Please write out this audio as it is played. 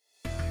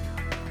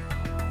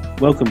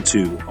Welcome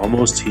to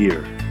Almost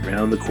Here,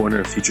 Round the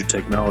Corner Future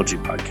Technology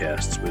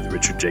Podcasts with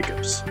Richard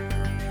Jacobs.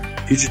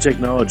 Future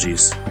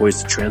technologies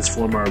poised to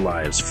transform our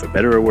lives for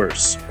better or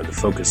worse are the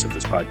focus of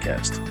this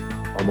podcast.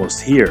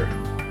 Almost Here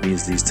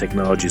means these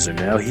technologies are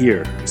now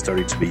here and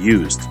starting to be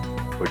used,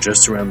 or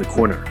just around the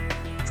corner,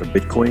 from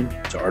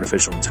Bitcoin to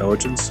artificial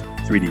intelligence,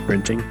 3D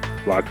printing,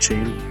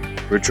 blockchain,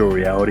 virtual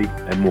reality,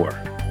 and more.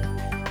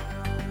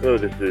 Hello,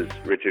 this is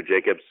Richard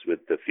Jacobs with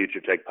the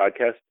Future Tech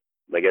Podcast.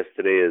 My guest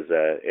today is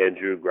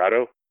Andrew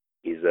Grotto.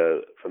 He's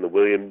from the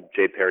William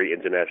J. Perry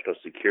International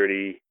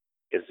Security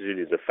Institute.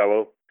 He's a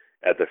fellow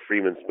at the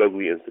Freeman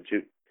Spogli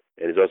Institute,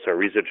 and he's also a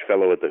research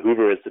fellow at the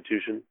Hoover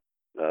Institution.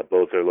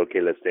 Both are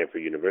located at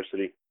Stanford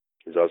University.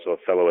 He's also a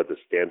fellow at the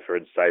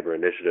Stanford Cyber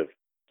Initiative.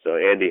 So,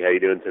 Andy, how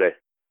you doing today?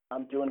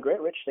 I'm doing great,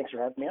 Rich. Thanks for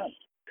having me on.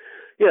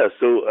 Yeah,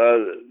 so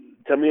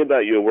tell me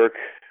about your work.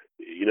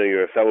 You know,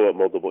 you're a fellow at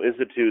multiple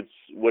institutes.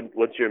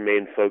 What's your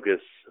main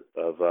focus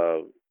of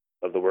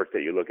the work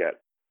that you look at?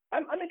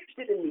 I'm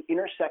interested in the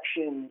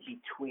intersection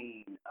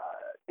between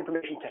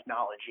information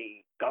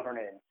technology,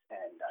 governance,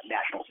 and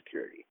national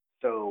security.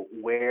 So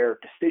where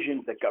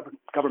decisions that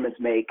governments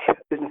make,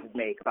 businesses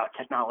make about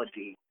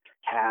technology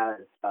has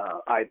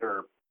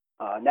either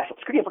national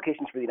security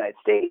implications for the United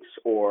States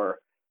or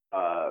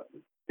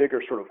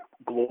bigger sort of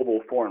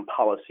global foreign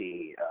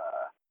policy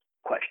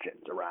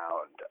questions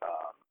around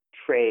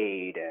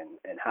trade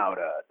and how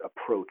to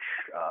approach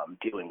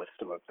dealing with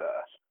some of the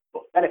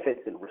both benefits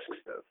and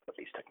risks of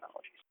these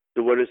technologies.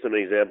 So what are some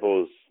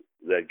examples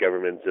that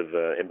governments have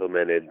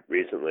implemented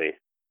recently,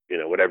 you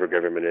know, whatever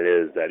government it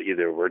is, that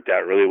either worked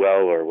out really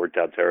well or worked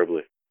out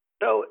terribly?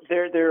 So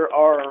there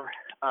are,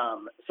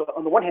 so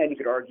on the one hand, you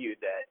could argue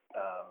that,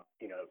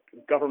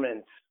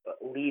 governments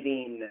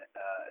leaving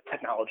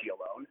technology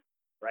alone,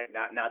 right,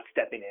 not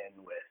stepping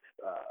in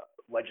with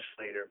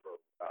legislative or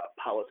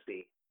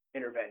policy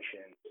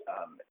interventions,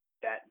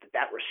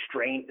 that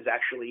restraint is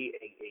actually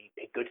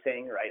a good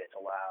thing, right? It's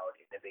allowed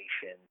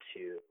innovation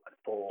to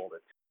unfold.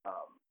 It's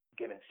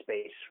given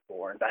space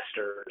for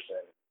investors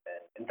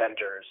and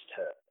inventors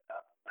to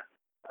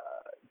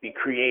be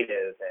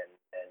creative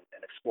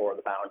and explore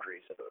the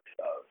boundaries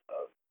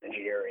of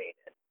engineering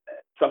and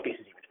in some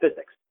cases even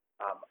physics.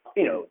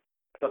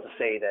 Not to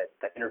say that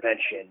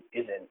intervention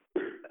isn't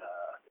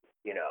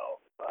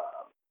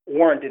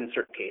warranted in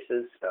certain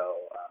cases.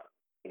 So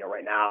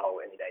right now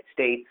in the United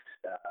States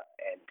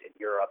and in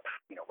Europe,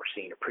 we're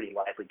seeing a pretty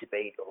lively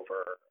debate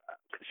over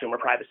consumer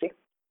privacy.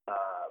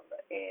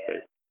 And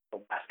the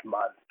last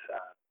month,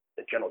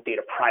 the General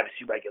Data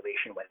Privacy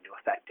Regulation went into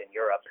effect in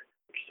Europe,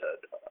 which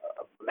is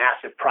a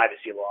massive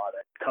privacy law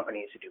that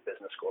companies who do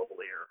business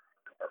globally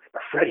are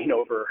fretting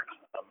over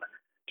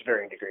to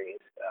varying degrees.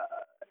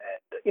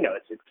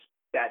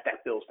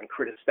 That bill's been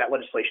criticized. That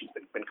legislation's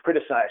been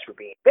criticized for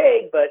being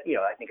vague, but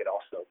I think it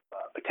also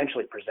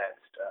potentially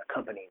presents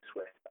companies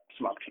with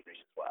some opportunities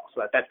as well.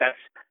 So that's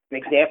an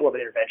example of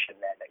an intervention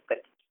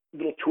that's a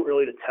little too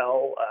early to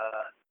tell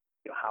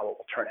how it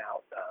will turn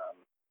out.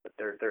 But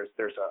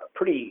there's a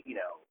pretty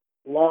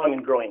long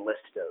and growing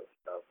list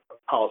of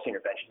policy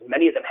interventions.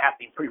 Many of them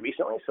happening pretty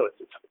recently, so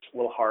it's a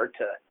little hard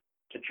to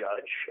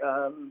judge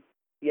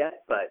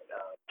yet, but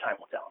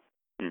time will tell.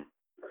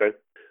 Okay.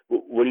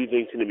 What do you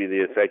think is going to be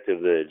the effect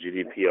of the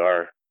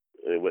GDPR?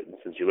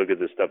 Since you look at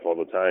this stuff all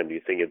the time, do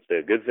you think it's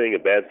a good thing, a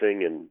bad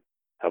thing, and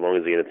how long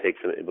is it going to take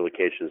for the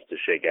implications to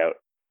shake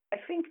out? I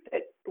think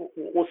that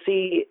we'll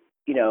see,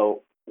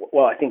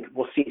 I think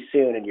we'll see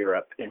soon in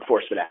Europe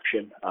enforcement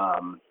action.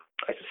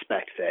 I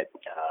suspect that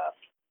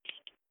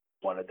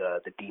one of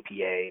the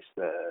DPAs,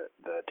 the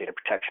data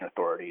protection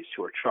authorities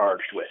who are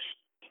charged with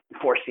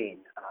enforcing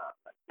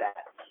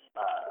that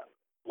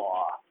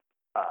law,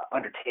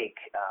 undertake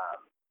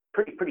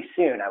pretty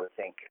soon, I would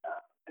think,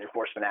 an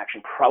enforcement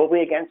action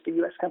probably against a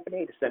U.S.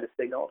 company to send a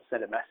signal, to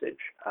send a message.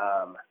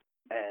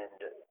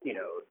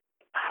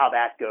 How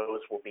that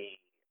goes will be,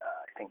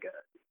 I think,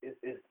 is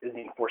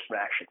the enforcement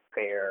action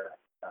fair?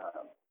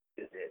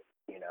 Is it,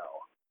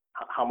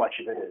 how much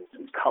of it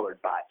is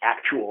colored by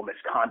actual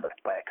misconduct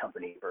by a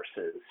company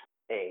versus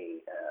a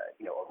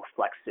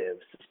reflexive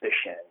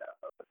suspicion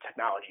of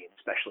technology, and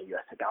especially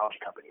U.S. technology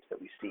companies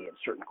that we see in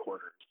certain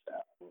quarters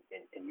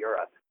in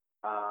Europe.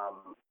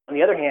 On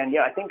the other hand,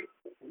 I think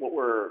what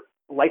we're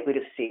likely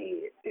to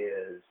see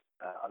is,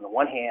 on the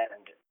one hand,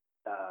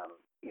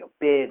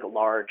 big,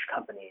 large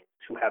companies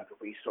who have the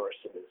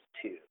resources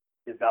to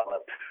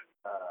develop,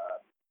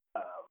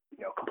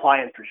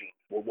 compliance regimes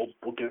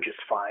will do just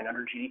fine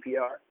under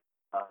GDPR,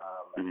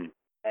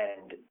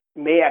 and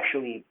may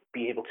actually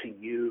be able to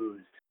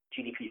use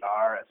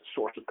GDPR as a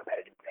source of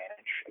competitive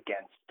advantage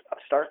against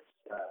upstarts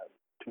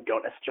who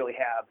don't necessarily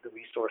have the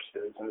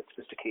resources and the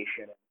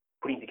sophistication in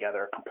putting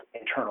together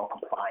internal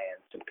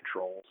compliance and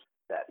controls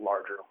that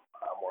larger,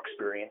 more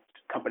experienced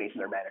companies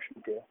and their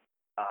management do.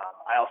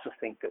 I also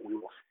think that we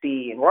will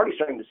see, and we're already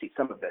starting to see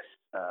some of this,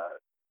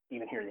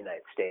 even here in the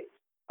United States,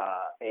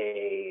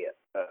 a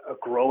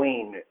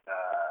growing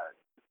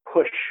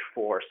push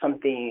for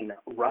something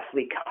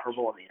roughly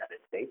comparable in the United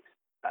States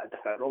at the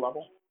federal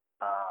level.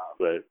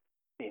 Right.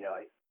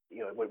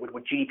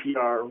 what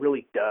GDPR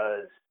really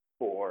does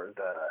for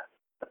the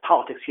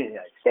politics here in the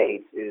United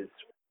States is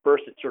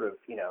first it sort of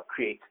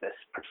creates this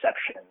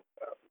perception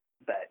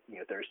that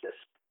there's this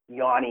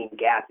yawning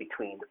gap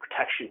between the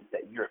protections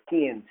that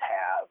Europeans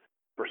have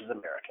versus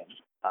Americans.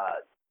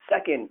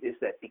 Second is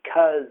that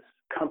because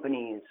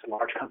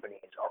large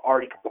companies, are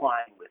already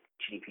complying with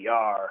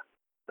GDPR,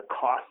 the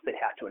costs they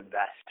have to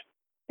invest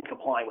in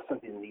complying with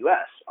something in the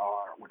U.S.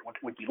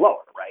 would be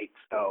lower, right?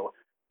 So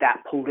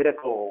that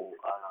political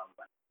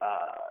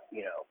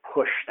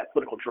push, that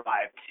political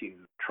drive to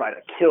try to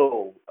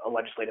kill a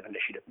legislative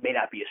initiative may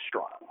not be as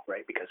strong,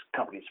 right? Because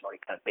companies have already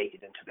kind of baked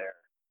it into their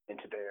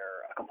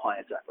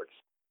compliance efforts.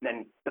 And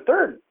then the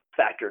third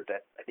factor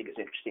that I think is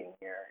interesting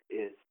here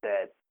is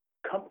that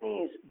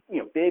companies,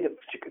 big,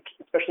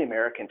 especially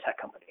American tech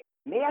companies,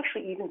 may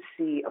actually even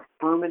see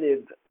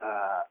affirmative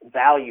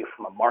value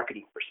from a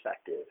marketing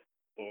perspective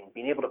in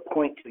being able to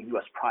point to the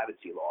U.S.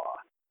 privacy law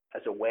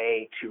as a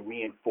way to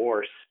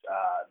reinforce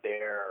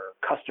their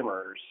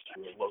customers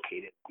who are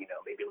located in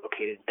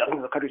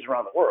dozens of countries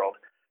around the world,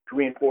 to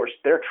reinforce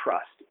their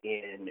trust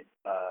in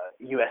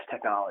U.S.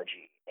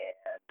 technology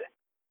and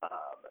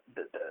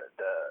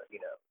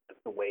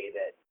the way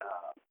that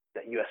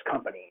U.S.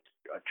 companies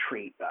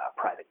treat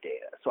private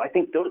data. So I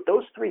think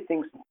those three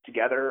things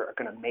together are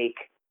going to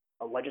make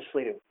a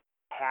legislative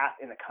path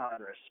in the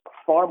Congress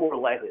far more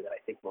likely than I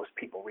think most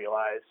people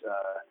realize.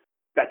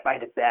 If I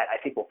had to bet, I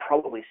think we'll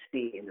probably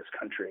see in this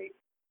country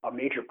a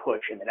major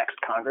push in the next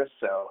Congress.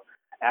 So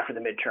after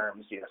the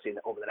midterms,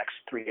 over the next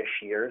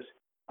 3-ish years,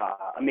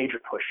 a major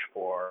push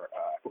for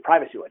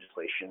privacy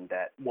legislation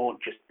that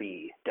won't just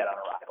be dead on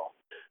arrival.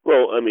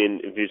 Well, I mean,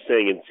 if you're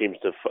saying it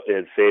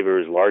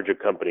favors larger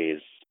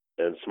companies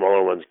and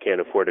smaller ones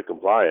can't afford to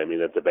comply, I mean,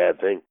 that's a bad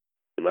thing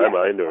in my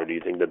mind, or do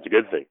you think that's a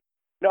good thing?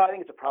 No, I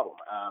think it's a problem.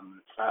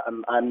 I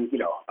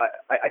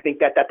think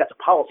that's a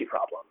policy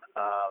problem.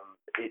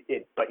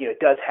 But it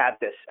does have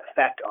this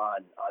effect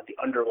on the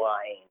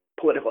underlying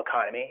political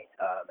economy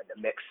and the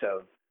mix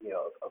of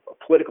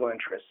political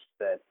interests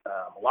that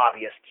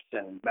lobbyists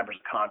and members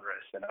of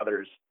Congress and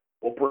others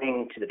will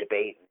bring to the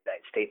debate in the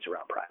United States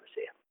around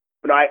privacy.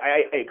 But no,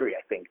 I agree.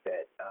 I think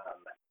that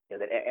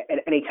that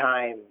any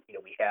time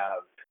we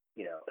have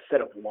a set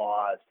of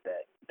laws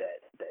that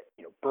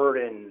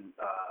burden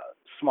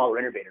smaller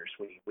innovators,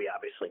 we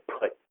obviously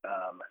put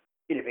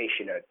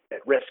innovation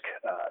at risk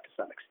to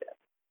some extent.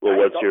 Well,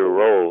 what's your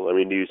role? I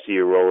mean, do you see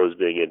your role as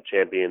being a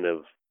champion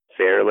of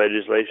fair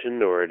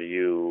legislation, or do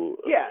you?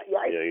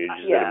 You're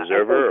just an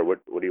observer, or what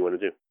do you want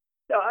to do?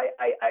 No,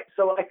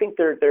 so I think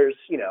there's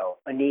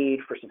a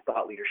need for some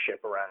thought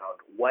leadership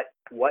around what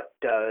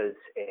does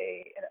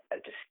a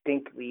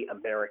distinctly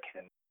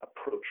American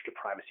approach to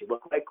privacy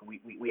look like.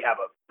 We have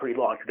a pretty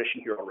long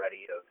tradition here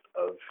already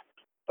of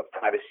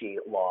privacy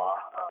law.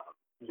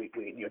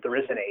 There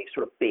isn't a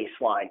sort of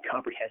baseline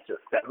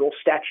comprehensive federal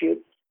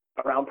statute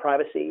around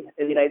privacy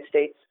in the United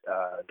States.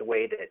 The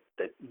way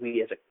that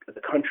we as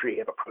a country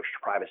have approached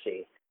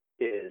privacy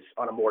is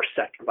on a more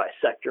sector by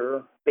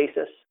sector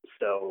basis.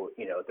 So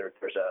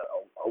there's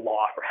a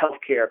law for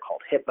healthcare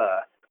called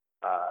HIPAA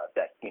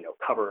that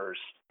covers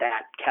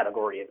that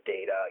category of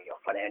data.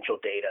 Financial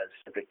data is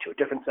subject to a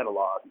different set of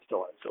laws and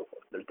so on and so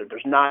forth.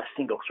 There's not a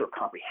single sort of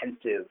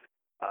comprehensive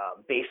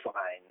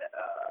baseline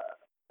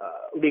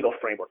legal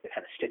framework that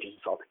kind of stitches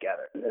this all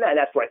together, and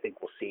that's where I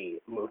think we'll see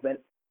movement.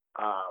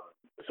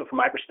 So from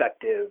my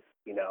perspective,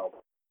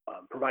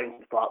 providing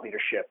some thought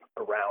leadership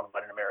around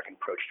what an American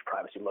approach to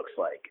privacy looks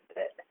like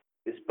that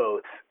is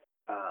both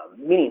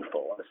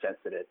meaningful in the sense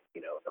that it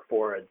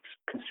affords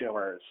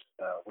consumers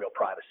real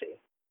privacy,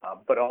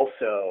 but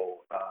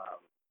also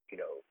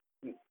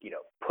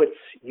puts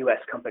U.S.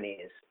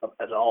 companies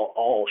of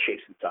all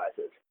shapes and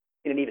sizes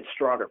in an even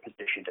stronger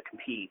position to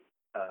compete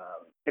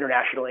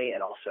internationally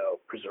and also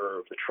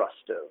preserve the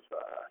trust of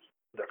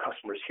their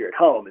customers here at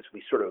home as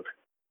we sort of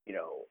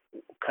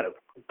kind of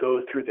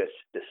go through this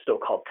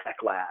so-called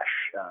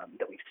techlash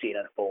that we've seen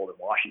unfold in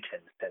Washington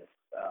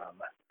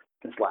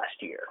since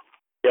last year.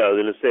 Yeah, I was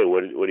going to say,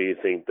 what do you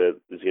think that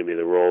is going to be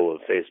the role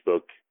of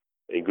Facebook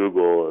and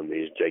Google and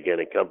these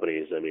gigantic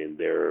companies? I mean,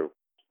 the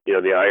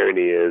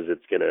irony is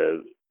it's going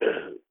to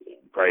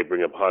probably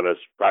bring upon us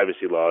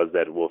privacy laws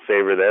that will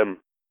favor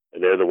them,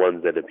 and they're the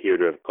ones that appear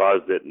to have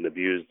caused it and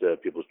abused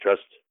people's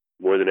trust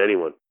more than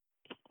anyone.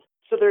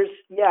 So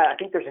I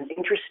think there's an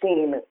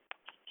interesting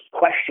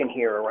question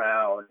here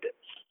around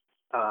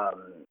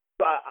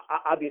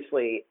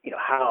obviously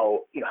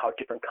how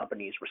different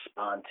companies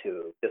respond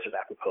to this or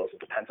that proposal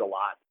depends a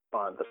lot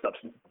on the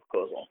substance of the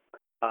proposal.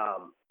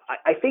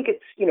 I think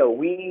it's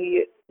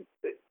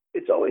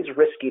always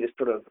risky to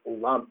sort of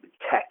lump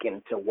tech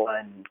into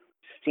one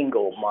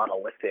single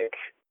monolithic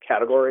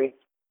category.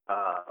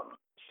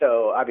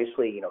 So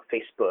obviously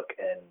Facebook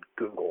and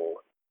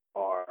Google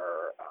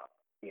are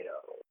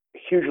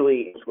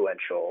hugely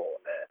influential,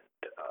 and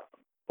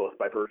both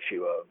by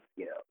virtue of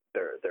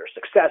their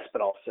success,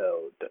 but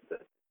also the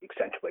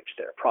extent to which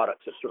their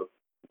products have sort of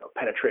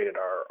penetrated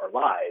our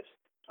lives.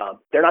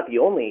 They're not the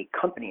only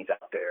companies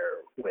out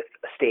there with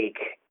a stake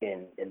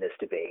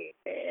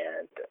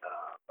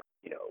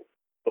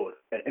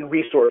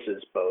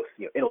resources, both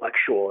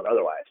intellectual and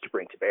otherwise, to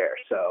bring to bear.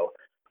 So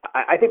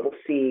I think we'll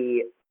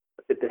see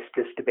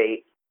this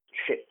debate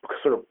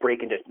sort of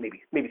break into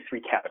maybe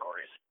three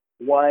categories.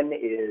 One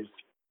is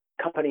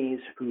companies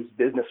whose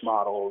business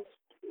models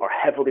are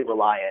heavily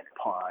reliant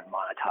upon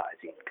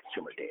monetizing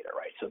consumer data,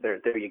 right? So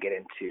there you get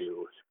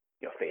into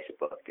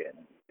Facebook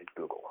and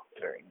Google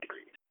to varying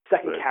degrees.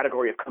 Second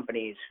category of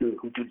companies who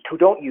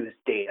don't use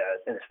data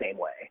in the same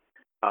way,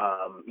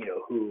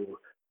 who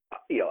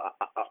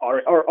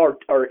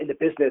are in the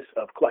business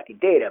of collecting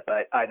data,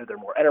 but either they're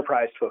more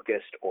enterprise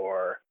focused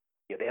or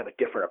they have a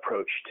different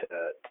approach to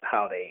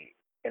how they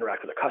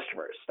interact with their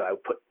customers. So I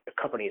would put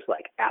companies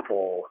like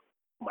Apple,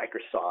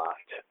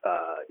 Microsoft,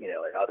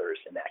 and others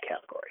in that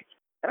category.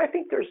 And I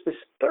think there's this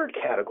third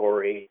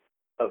category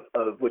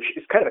of which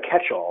is kind of a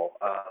catch-all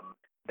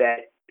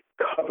that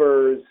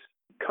covers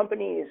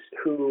companies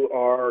who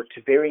are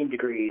to varying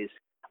degrees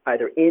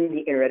either in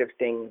the Internet of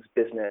Things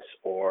business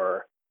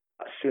or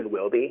soon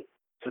will be.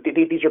 So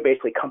these are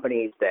basically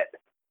companies that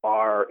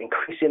are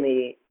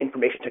increasingly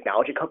information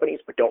technology companies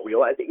but don't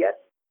realize it yet.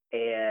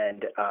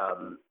 And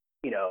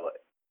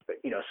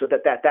so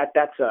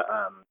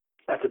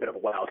that's a bit of a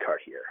wild card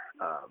here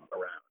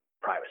around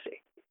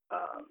privacy,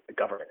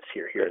 governance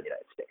here in the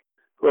United States.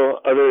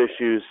 Well, other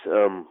issues,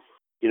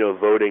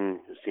 voting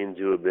seems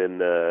to have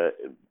been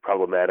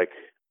problematic,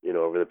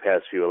 over the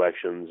past few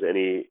elections.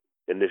 Any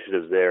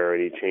initiatives there,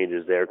 any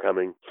changes there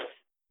coming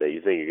that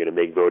you think are going to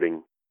make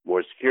voting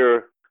more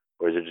secure,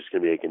 or is it just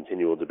going to be a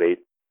continual debate?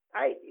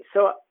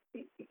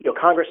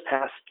 Congress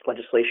passed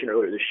legislation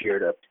earlier this year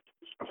to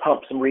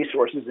pump some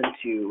resources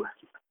into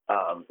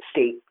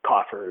state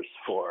coffers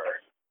for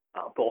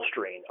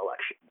bolstering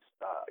elections.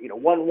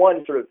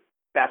 One sort of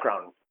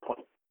background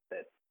point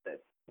that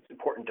it's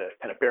important to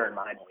kind of bear in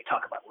mind when we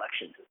talk about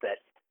elections is that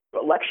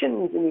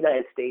elections in the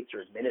United States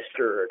are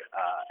administered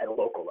at a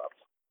local level.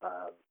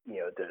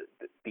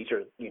 These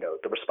are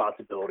the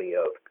responsibility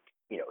of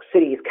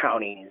cities,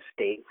 counties,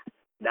 states,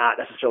 not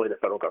necessarily the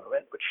federal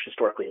government, which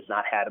historically has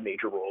not had a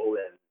major role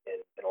in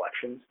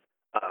elections,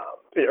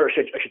 or I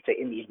should say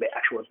in the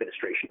actual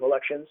administration of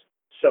elections.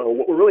 So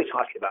what we're really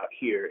talking about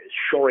here is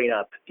shoring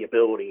up the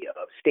ability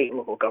of state and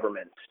local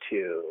governments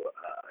to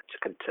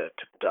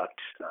conduct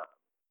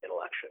an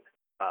election.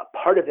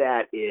 Part of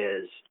that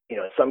is, in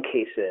some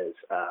cases,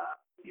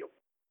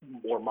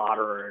 more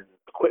modern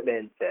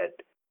equipment that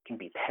can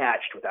be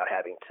patched without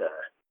having to,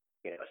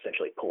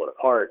 essentially pull it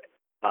apart.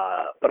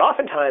 But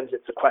oftentimes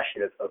it's a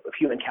question of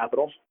human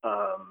capital.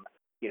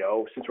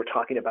 Since we're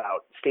talking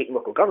about state and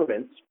local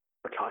governments,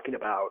 we're talking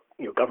about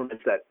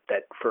governments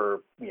that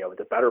for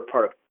the better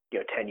part of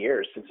 10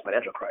 years since the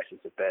financial crisis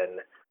have been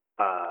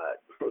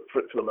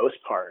for the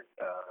most part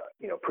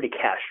pretty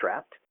cash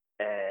strapped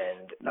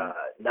and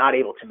not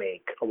able to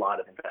make a lot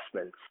of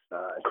investments,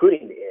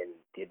 including in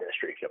the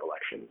administration of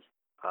elections.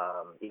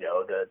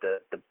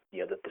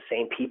 The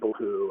same people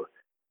who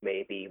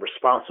may be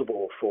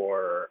responsible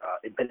for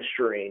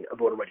administering a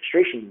voter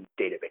registration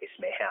database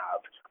may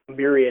have a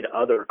myriad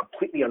other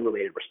completely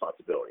unrelated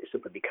responsibilities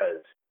simply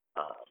because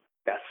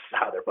that's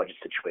how their budget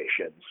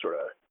situation sort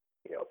of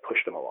push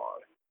them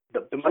along.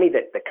 The money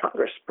that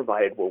Congress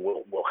provided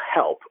will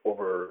help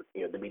over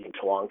the medium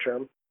to long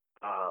term.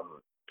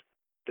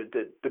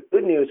 The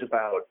good news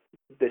about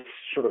this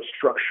sort of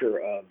structure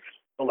of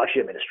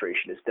election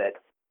administration is that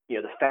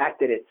the fact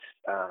that it's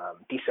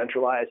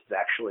decentralized is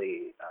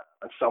actually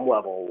on some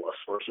level a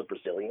source of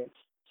resilience.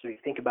 So you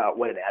think about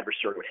what an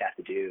adversary would have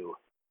to do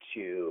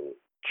to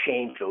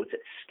change votes at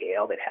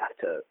scale. They'd have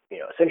to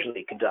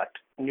essentially conduct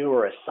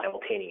numerous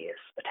simultaneous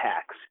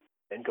attacks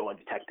and go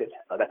undetected.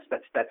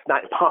 That's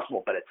not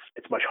impossible, but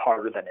it's much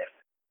harder than if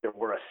there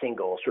were a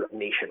single sort of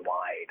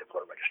nationwide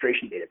voter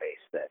registration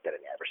database that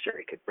an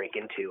adversary could break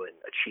into and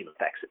achieve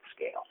effects at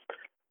scale.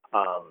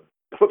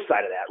 The flip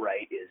side of that,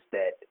 right, is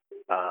that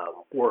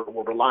we're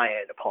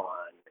reliant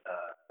upon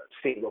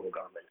state and local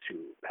governments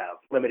who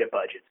have limited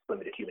budgets,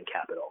 limited human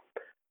capital.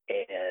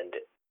 And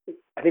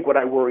I think what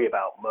I worry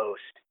about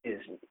most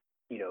is,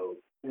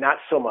 not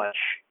so much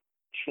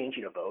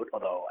changing a vote,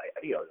 although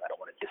I don't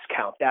want to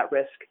discount that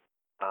risk.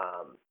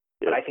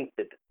 But I think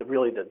that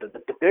really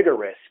the bigger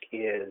risk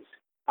is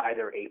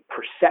either a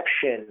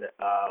perception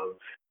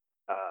of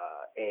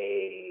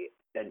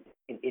an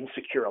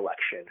insecure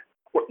election,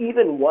 or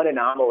even one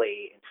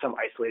anomaly in some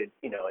isolated,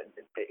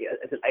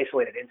 as an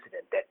isolated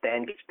incident that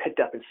then gets picked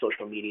up in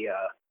social media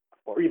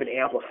or even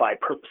amplified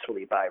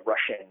purposefully by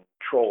Russian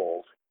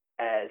trolls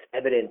as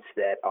evidence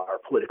that our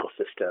political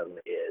system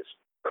is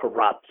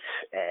corrupt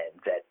and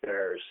that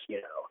there's,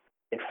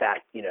 in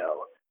fact,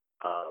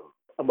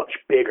 a much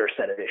bigger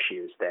set of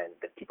issues than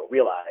people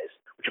realize,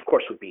 which of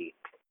course would be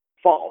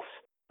false.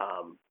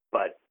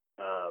 But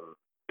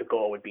the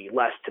goal would be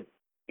less to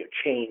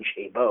change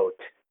a vote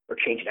or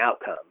change an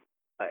outcome,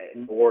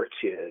 and more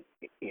to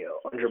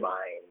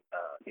undermine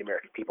the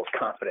American people's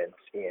confidence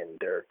in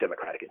their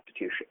democratic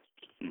institutions.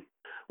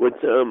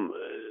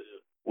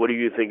 What do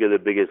you think are the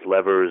biggest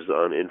levers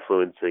on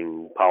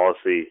influencing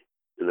policy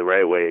in the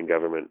right way in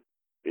government?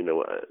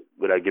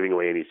 without giving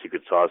away any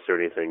secret sauce or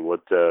anything,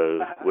 what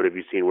have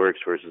you seen works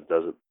versus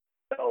doesn't?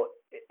 So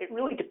it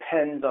really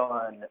depends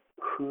on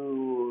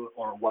who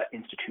or what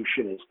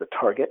institution is the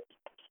target.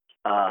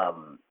 I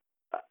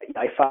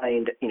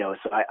find,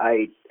 so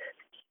I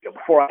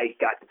before I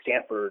got to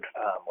Stanford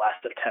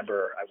last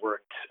September, I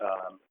worked,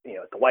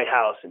 at the White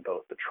House in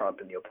both the Trump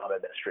and the Obama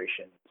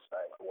administrations.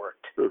 I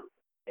worked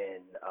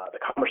in the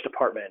Commerce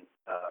Department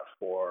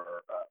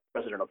for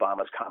President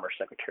Obama's Commerce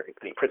Secretary,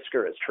 Penny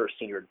Pritzker, as her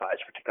senior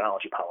advisor for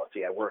technology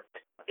policy. I worked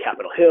on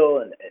Capitol Hill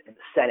and in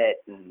the Senate,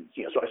 and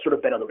so I've sort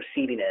of been on the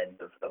receiving end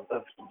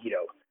of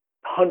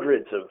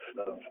hundreds of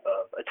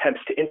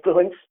attempts to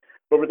influence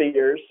over the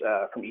years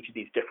from each of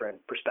these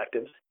different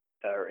perspectives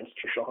or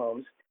institutional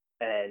homes.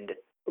 And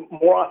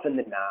more often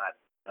than not,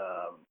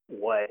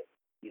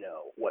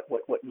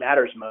 what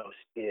matters most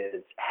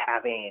is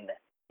having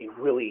a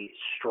really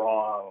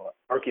strong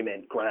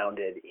argument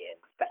grounded in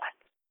facts.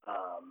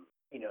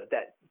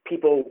 That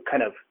people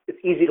it's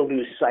easy to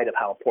lose sight of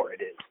how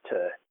important it is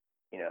to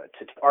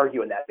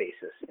argue on that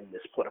basis in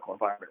this political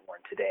environment we're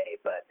in today.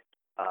 But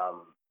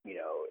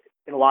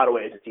in a lot of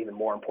ways, it's even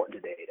more important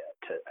today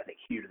to I think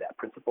hew to that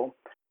principle.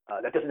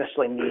 That doesn't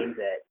necessarily mean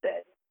that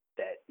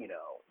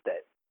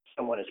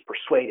someone is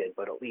persuaded,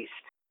 but at least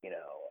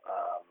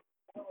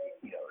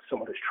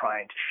someone who's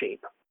trying to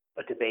shape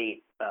a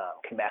debate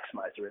can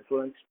maximize their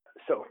influence.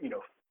 So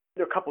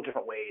there are a couple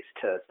different ways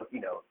to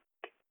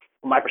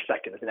from my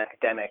perspective as an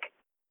academic,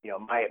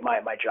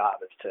 my job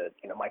is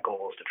my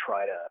goal is to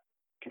try to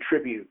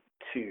contribute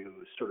to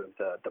sort of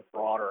the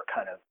broader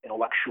kind of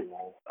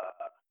intellectual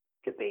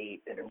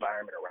debate and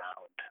environment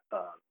around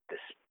this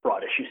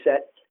broad issue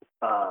set.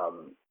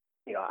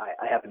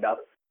 I have enough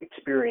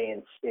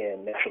experience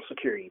in national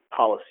security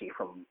policy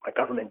from my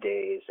government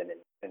days and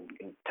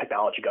in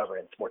technology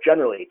governance more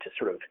generally to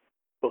sort of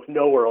both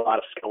know where a lot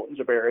of skeletons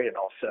are buried and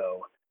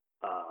also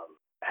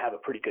have a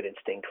pretty good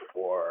instinct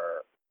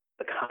for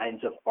the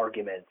kinds of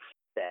arguments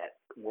that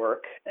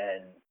work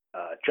and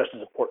just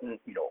as important,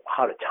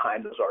 how to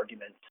time those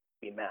arguments to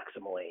be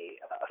maximally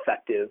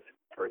effective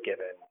for a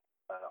given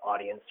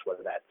audience,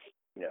 whether that's,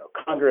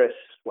 Congress,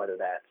 whether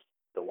that's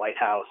the White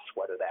House,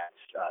 whether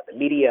that's the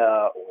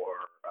media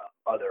or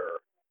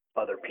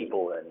other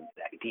people in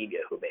academia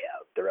who may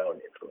have their own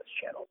influence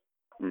channels.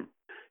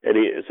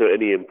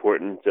 Any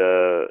important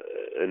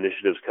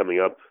initiatives coming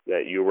up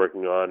that you're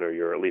working on or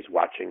you're at least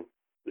watching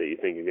that you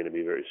think are going to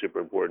be very super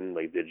important,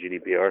 like the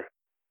GDPR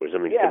or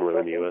something similar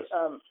in the U.S.?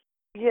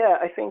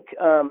 I think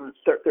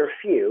there are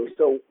a few.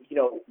 So,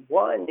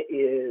 one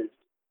is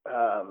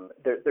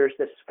there's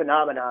this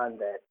phenomenon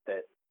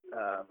that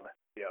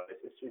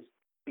is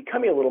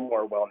becoming a little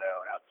more well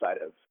known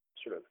outside of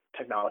sort of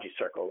technology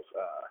circles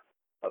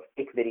of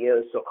fake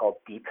videos, so-called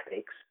deep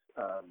fakes.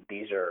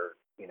 These are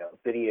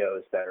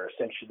videos that are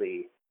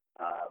essentially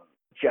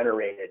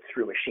generated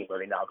through machine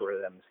learning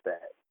algorithms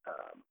that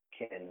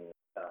can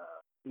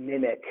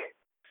mimic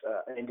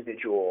an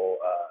individual,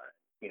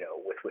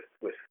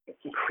 with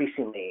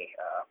increasingly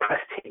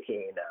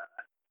breathtaking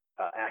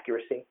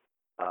accuracy.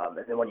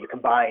 And then when you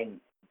combine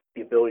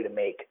the ability to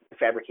make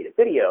fabricated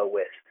video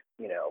with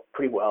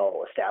pretty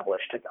well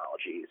established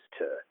technologies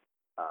to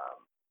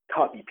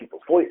copy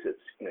people's voices,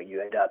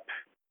 you end up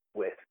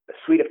with a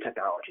suite of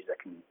technologies that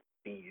can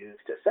be used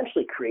to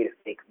essentially create a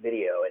fake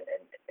video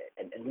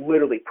and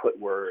literally put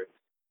words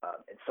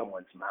in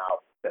someone's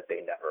mouth that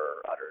they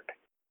never uttered.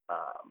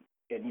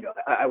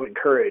 I would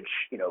encourage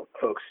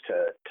folks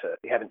to if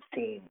you haven't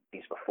seen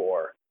these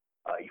before,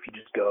 if you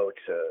just go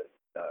to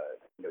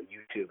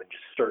YouTube and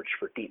just search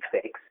for deep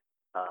fakes,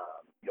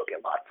 you'll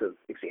get lots of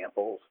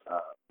examples.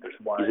 There's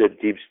one. Is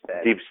it deep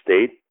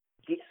state?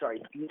 Deep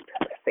fake.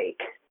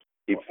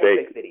 Deep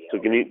fake video. So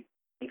can you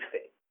deep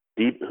fake?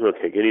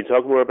 Okay. Can you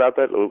talk more about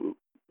that?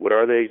 What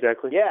are they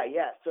exactly?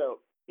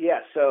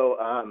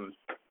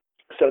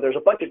 So there's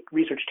a bunch of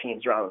research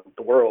teams around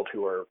the world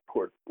who are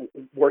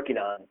working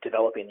on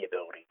developing the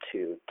ability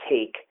to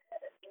take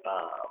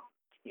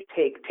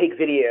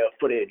video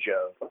footage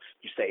of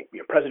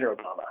President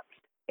Obama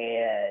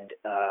and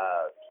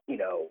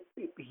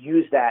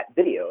use that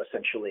video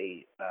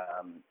essentially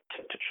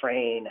to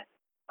train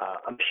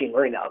a machine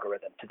learning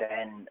algorithm to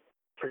then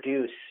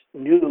produce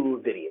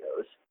new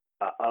videos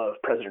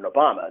of President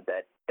Obama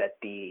that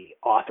the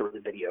author of the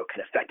video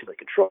can effectively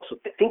control. So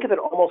think of it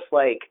almost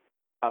like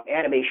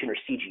animation or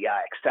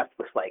CGI, except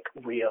with like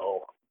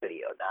real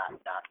video,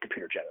 not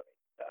computer generated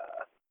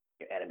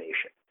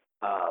animation.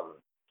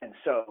 And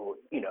so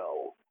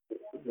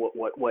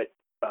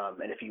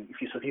and if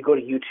you go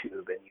to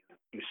YouTube and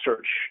you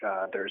search,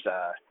 there's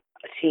a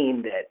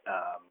team that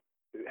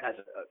has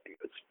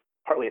it's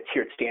partly it's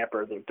here at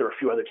Stanford. There are a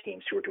few other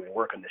teams who are doing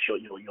work on this.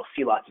 You'll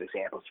see lots of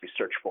examples if you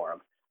search for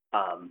them.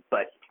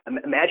 But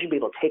imagine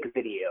being able to take a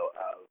video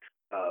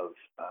of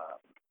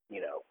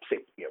say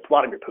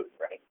Vladimir Putin,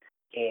 right?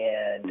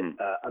 And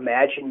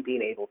imagine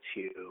being able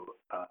to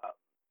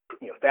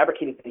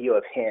fabricate a video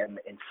of him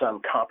in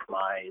some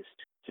compromised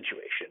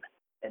situation,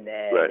 and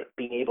then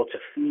being able to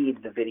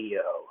feed the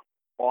video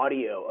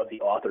audio of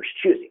the author's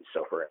choosing.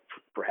 So for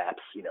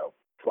perhaps,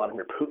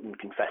 Vladimir Putin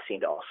confessing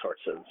to all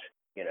sorts of,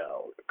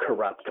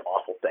 corrupt,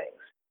 awful things.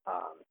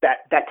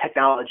 That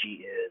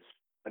technology is,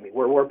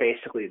 we're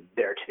basically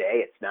there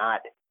today. It's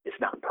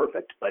not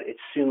perfect, but it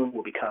soon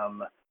will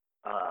become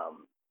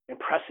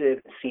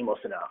impressive and seamless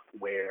enough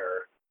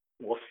where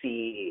we'll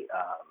see,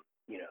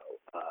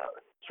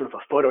 sort of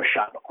a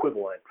Photoshop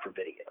equivalent for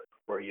video,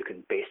 where you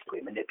can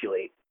basically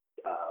manipulate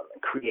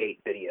and create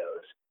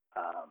videos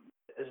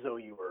as though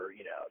you were,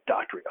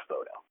 doctoring a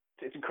photo.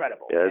 It's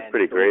incredible. Yeah, it's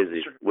pretty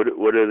crazy. What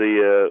are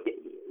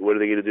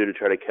they going to do to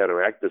try to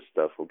counteract this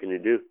stuff? What can you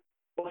do?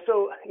 Well,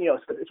 so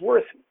it's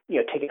worth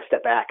taking a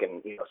step back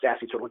and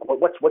asking sort of like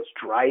what's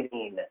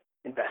driving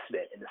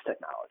investment in this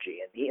technology,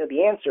 and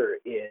the answer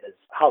is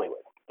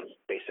Hollywood,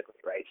 basically,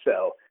 right?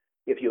 So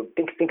if you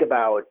think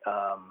about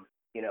a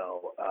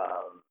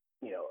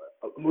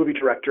movie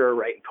director,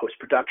 right, in post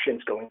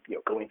productions, going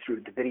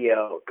through the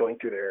video, going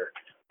through their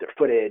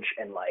footage,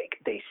 and like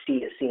they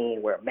see a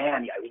scene where,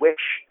 man, I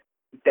wish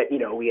that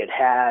we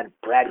had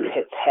Brad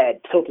Pitt's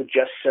head tilted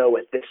just so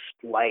at this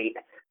light.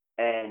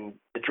 And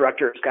the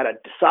director's got to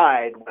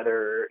decide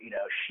whether,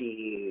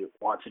 she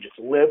wants to just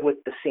live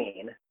with the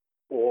scene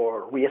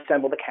or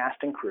reassemble the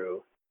cast and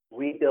crew,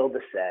 rebuild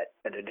the set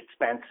at an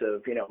expense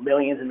of,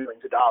 millions and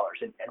millions of dollars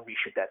and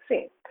reshoot that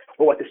scene.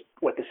 Well,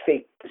 what this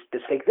fake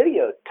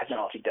video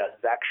technology does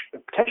is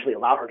actually potentially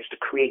allow her just to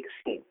create the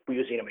scene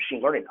using a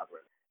machine learning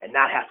algorithm and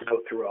not have to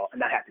go through and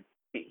not have to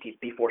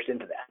be forced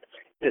into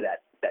that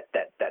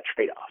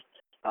trade-off.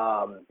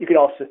 You could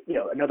also,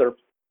 another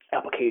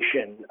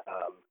application,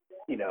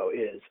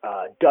 is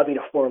dubbing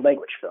a foreign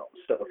language film.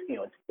 So,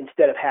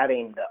 instead of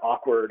having the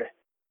awkward,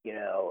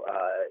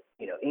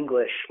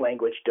 English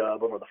language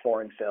dub over the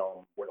foreign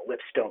film where the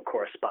lips don't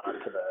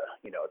correspond to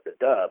the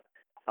dub,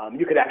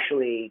 you could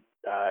actually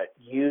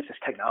use this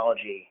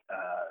technology,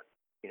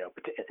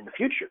 in the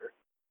future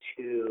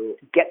to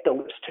get the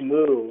lips to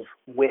move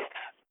with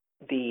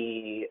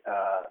the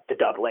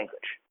dubbed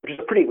language, which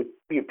would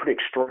be a pretty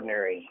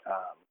extraordinary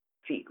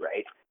feat,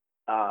 right?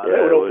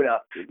 It would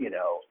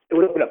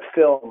open up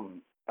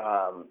film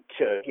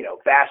to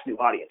vast new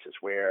audiences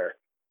where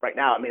right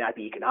now it may not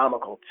be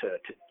economical to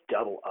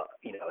double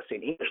say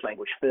an English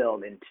language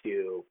film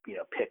into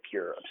pick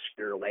your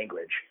obscure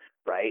language,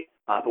 right?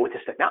 But with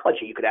this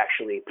technology, you could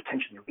actually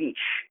potentially reach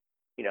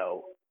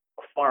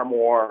far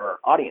more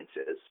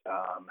audiences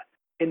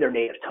in their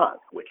native tongue,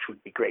 which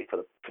would be great for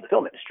the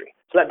film industry.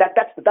 So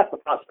that's the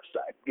positive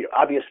side.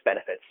 Obvious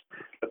benefits,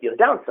 but the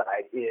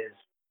downside is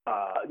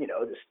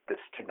this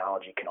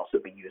technology can also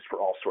be used for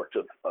all sorts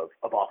of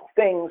awful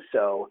things.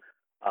 So,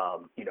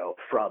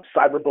 from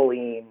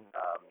cyberbullying,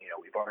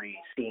 we've already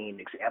seen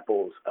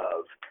examples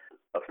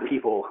of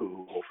people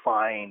who will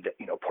find,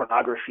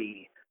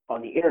 pornography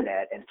on the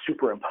internet and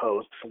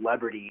superimpose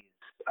celebrities,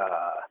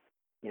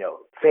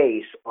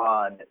 face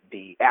on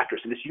the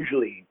actors. And it's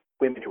usually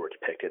women who are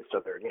depicted.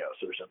 So there's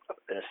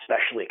an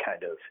especially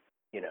kind of,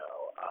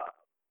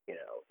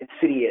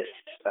 insidious,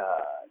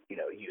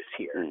 use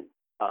here.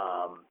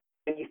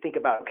 And you think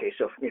about, okay,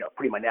 so,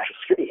 putting my national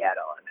security hat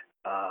on,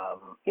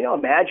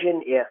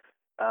 imagine if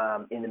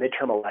in the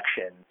midterm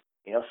elections,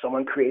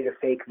 someone created a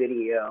fake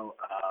video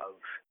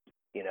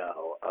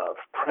of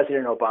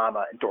President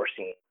Obama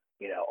endorsing,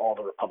 all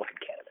the Republican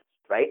candidates,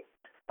 right?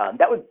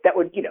 That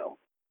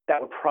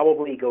would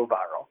probably go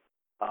viral.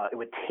 It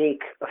would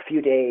take a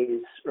few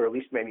days, or at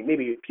least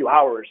maybe a few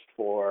hours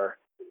for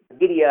the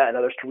media and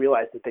others to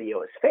realize the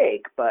video is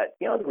fake. But,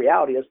 the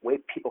reality is the way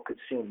people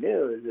consume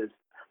news is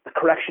the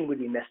correction would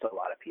be missed by a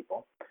lot of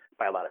people.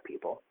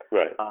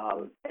 Right.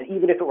 And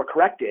even if it were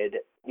corrected,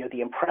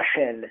 the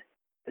impression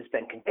has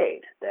been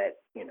conveyed that,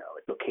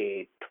 it's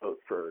okay to vote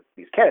for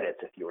these candidates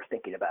if you were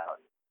thinking about.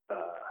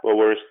 Well,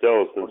 we're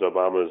still, since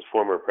Obama is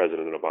former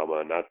President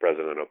Obama, not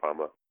President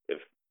Obama. If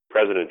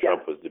President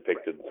Trump was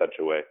depicted in such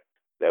a way,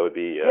 that would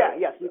be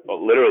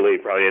literally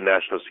probably a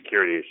national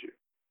security issue.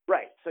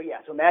 Right. So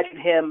imagine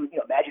him,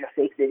 imagine a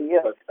fake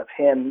video of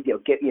him,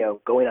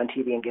 going on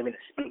TV and giving a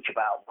speech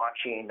about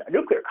launching a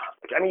nuclear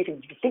conflict. You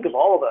can think of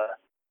all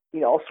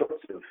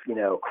sorts of,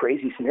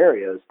 crazy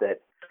scenarios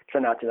that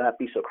turn out to not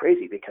be so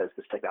crazy because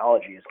this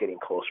technology is getting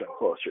closer and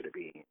closer to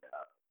being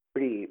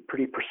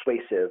pretty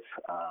persuasive.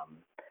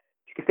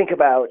 You can think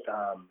about,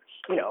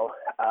 in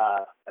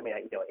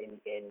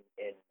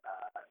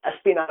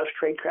espionage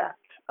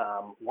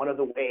tradecraft, one of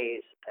the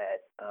ways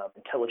that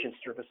intelligence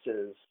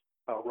services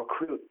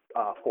recruit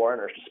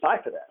foreigners to spy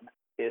for them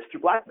is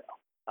through blackmail.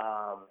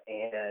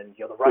 And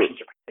the Russians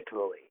are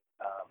particularly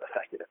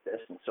effective at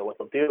this. And so what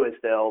they'll do is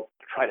they'll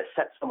try to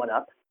set someone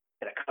up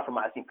in a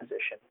compromising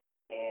position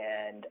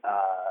and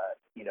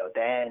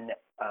then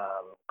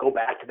go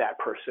back to that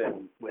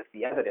person with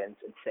the evidence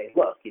and say,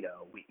 look,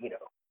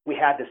 we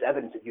have this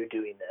evidence of you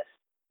doing this.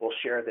 We'll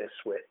share this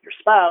with your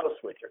spouse,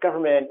 with your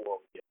government.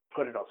 We'll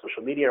put it on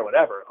social media or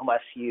whatever,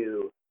 unless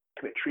you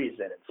commit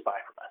treason and spy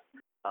for us.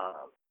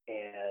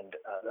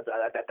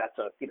 That's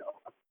a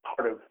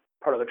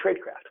part of the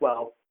tradecraft.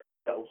 Well,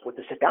 what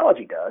this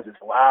technology does is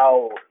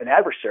allow an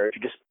adversary to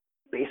just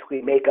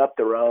basically make up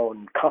their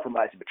own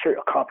compromising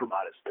material.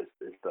 Kompromat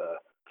is the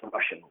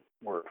Russian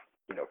word,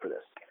 for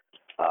this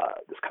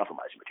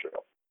compromising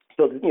material.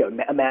 So,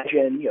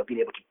 imagine,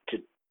 being able to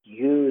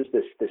use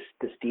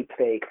this deep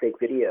fake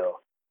video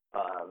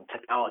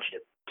technology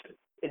to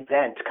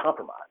invent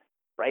Kompromat,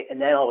 right? And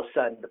then all of a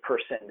sudden, the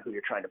person who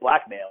you're trying to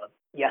blackmail,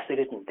 yes, they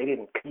didn't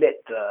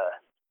commit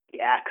the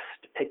acts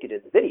depicted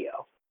in the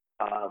video,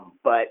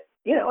 but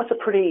it's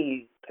a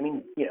pretty,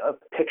 a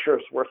picture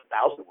is worth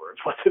 1,000 words.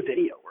 What's a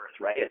video worth,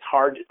 right? It's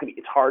hard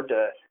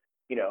to,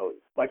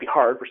 might be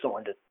hard for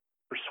someone to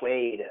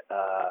persuade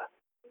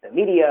the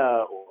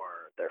media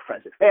or their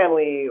friends and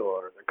family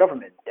or their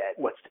government that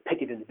what's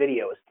depicted in the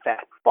video is in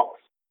fact false.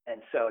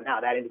 And so now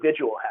that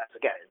individual has,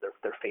 again,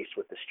 they're faced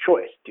with this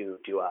choice: do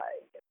I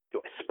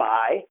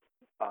spy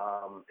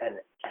and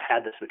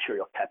have this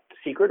material kept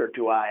secret, or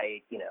do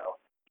I,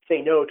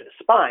 say no to the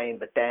spying,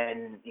 but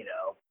then,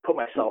 put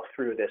myself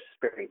through this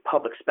very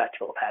public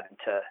spectacle of having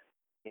to,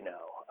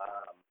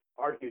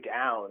 argue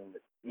down,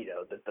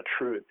 the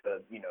truth,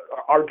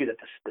 argue that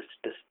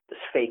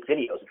this fake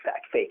video is in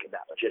fact fake and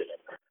not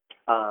legitimate.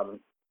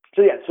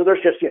 So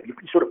there's just, you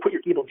sort of put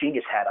your evil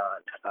genius hat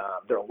on.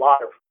 There are a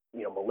lot of,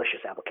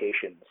 malicious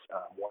applications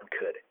one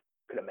could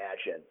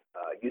imagine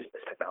using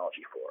this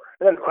technology for.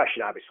 And then the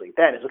question, obviously,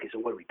 then is, okay, so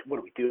what do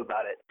we do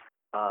about it?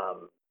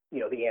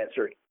 The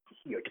answer,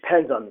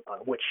 depends on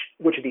which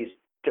of these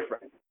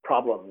different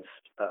problem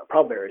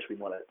areas we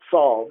want to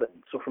solve.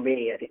 And so for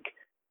me, I think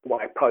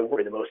what I probably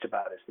worry the most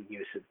about is the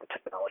use of the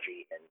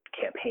technology in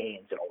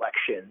campaigns and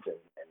elections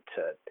and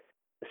to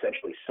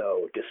essentially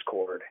sow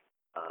discord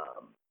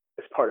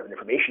as part of an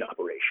information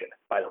operation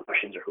by the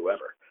Russians or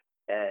whoever.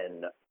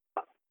 And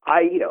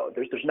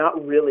there's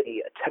not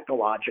really a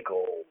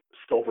technological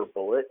silver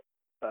bullet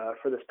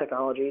for this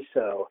technology.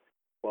 So,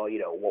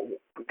 we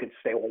could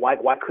say,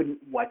 why couldn't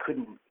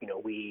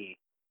we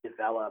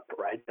develop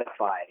or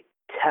identify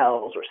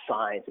tells or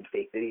signs in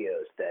fake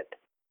videos that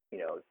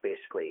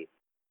basically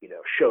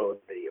showed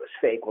the video is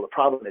fake? Well, the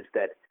problem is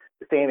that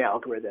the same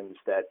algorithms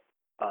that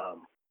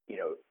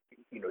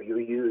you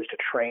use to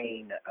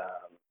train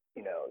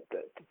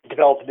to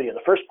develop the video in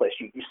the first place,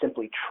 you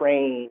simply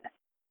train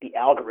the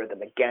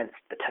algorithm against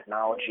the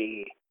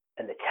technology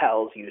and the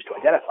tells used to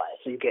identify it.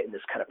 So you get in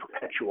this kind of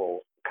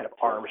perpetual kind of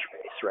arms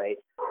race, right?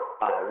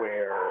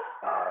 Where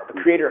the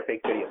creator of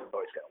fake videos is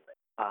always going to win.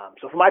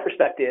 So from my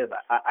perspective,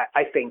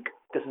 I think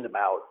this is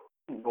about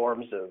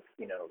norms of,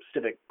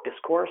 civic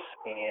discourse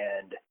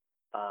and,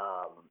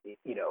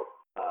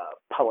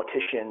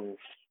 politicians,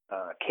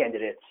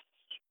 candidates,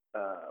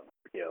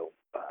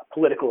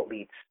 political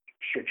elites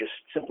should just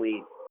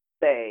simply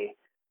say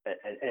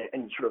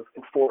and sort of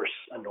enforce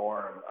a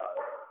norm of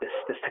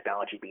this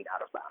technology being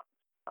out of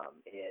bounds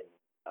in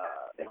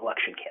an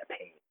election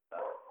campaign.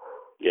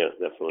 Yeah,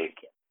 definitely.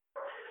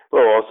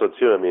 Well, also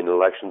too,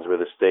 elections where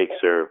the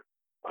stakes are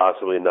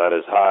possibly not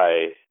as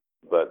high,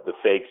 but the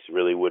fakes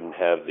really wouldn't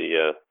have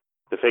the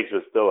fakes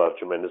would still have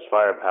tremendous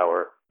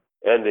firepower,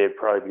 and they'd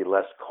probably be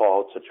less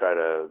called to try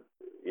to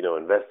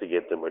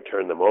investigate them or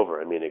turn them over.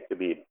 It could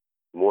be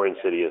more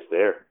insidious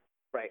there.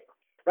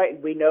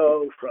 Right. We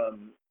know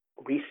from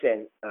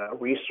recent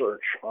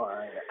research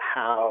on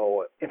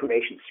how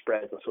information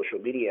spreads on social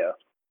media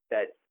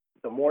that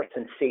the more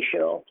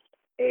sensational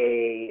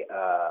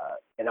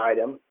an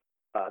item,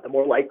 the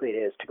more likely it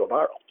is to go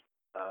viral.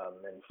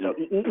 And so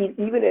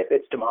even if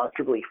it's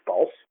demonstrably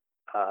false,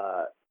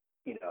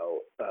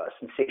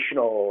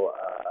 sensational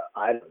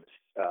items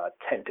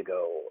tend to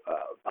go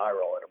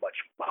viral at a much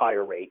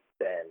higher rate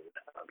than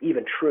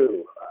even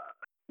true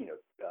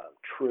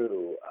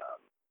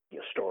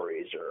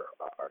stories or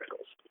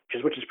articles,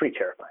 which is pretty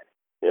terrifying.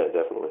 Yeah,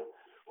 definitely.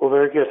 Well,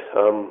 very good.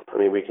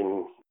 We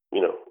can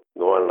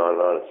go on and on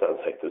and on. It sounds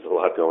like there's a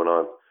lot going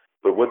on.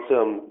 But what's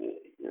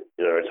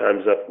our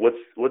time's up.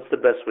 What's the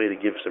best way to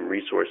give some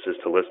resources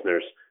to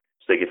listeners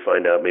so they can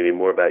find out maybe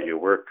more about your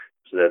work,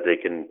 so that they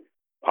can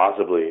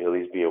possibly at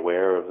least be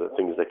aware of the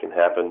things that can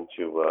happen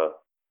to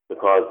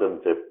cause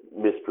them to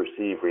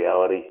misperceive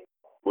reality?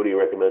 What do you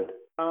recommend?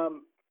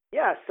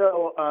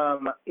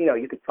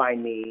 You can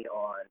find me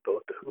on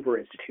both the Hoover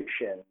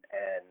Institution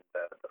and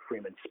the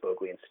Freeman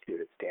Spogli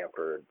Institute at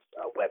Stanford's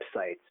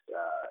websites.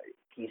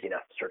 Easy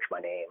enough to search my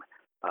name.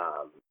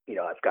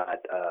 I've got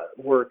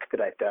work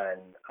that I've done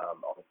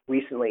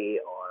recently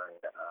on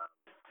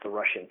the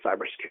Russian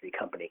cybersecurity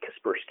company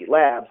Kaspersky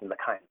Labs and the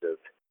kinds of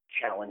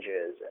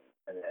challenges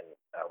and then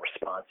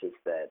responses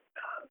that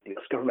the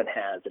U.S. government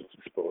has at its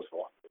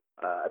disposal.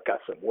 I've got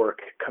some work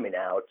coming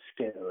out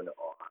soon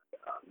on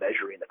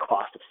measuring the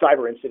cost of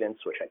cyber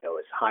incidents, which I know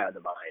is high on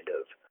the mind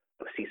of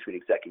C-suite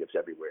executives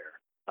everywhere.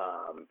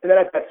 And then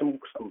I've got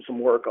some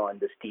work on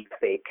this deep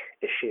fake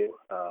issue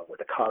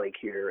with a colleague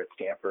here at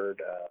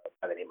Stanford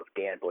by the name of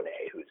Dan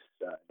Bonnet, who's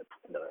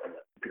in the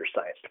computer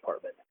science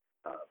department.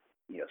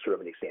 Sort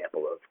of an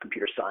example of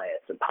computer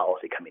science and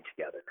policy coming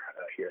together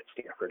here at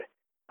Stanford.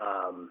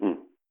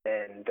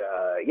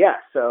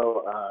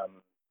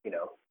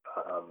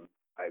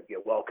 I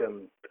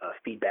welcome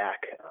feedback.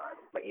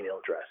 My email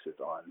address is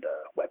on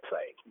the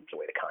website. It's a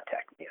way to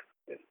contact me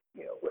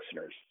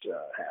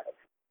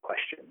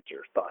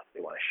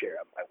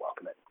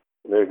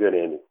Very good,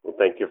 Andy. Well,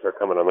 thank you for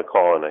coming on the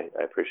call, and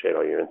I appreciate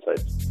all your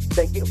insights.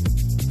 Thank you.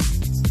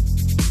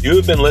 You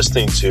have been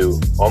listening to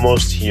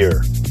Almost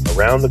Here,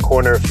 Around the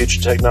Corner of Future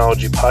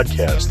Technology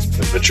podcast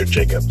with Richard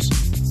Jacobs.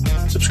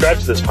 Subscribe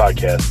to this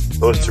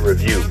podcast, post a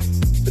review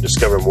to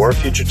discover more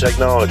future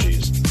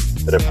technologies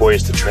that are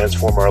poised to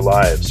transform our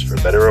lives for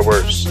better or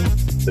worse,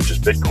 such as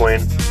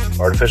Bitcoin,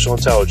 artificial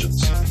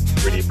intelligence,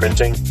 3D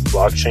printing,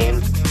 blockchain,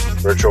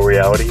 virtual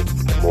reality,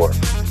 and more.